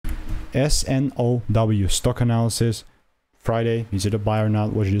SNOW, stock analysis. Friday, is it a buy or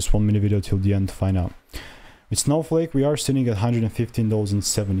not? Watch this 1 minute video till the end to find out. With Snowflake, we are sitting at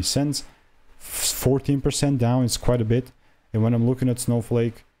 $115.70, 14% down. It's quite a bit. And when I'm looking at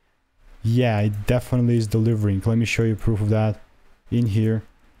Snowflake, yeah, it definitely is delivering. Let me show you proof of that in here.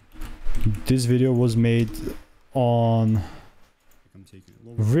 This video was made on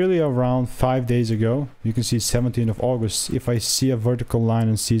really around 5 days ago. You can see 17th of August. If I see a vertical line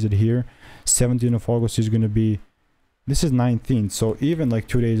and sees it here, 17th of August is going to be, this is 19th. So even like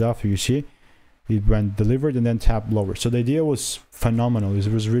 2 days after, you see it went delivered and then tapped lower. So the idea was phenomenal. It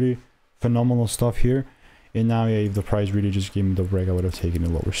was really phenomenal stuff here. And now, yeah, if the price really just gave me the break, I would have taken it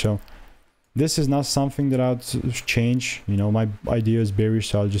lower. So this is not something that I'd change. You know, my idea is bearish,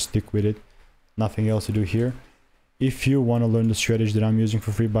 so I'll just stick with it. Nothing else to do here. If you want to learn the strategy that I'm using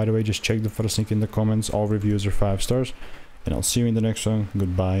for free, by the way, just check the first link in the comments. All reviews are 5 stars. And I'll see you in the next one.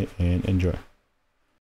 Goodbye and enjoy.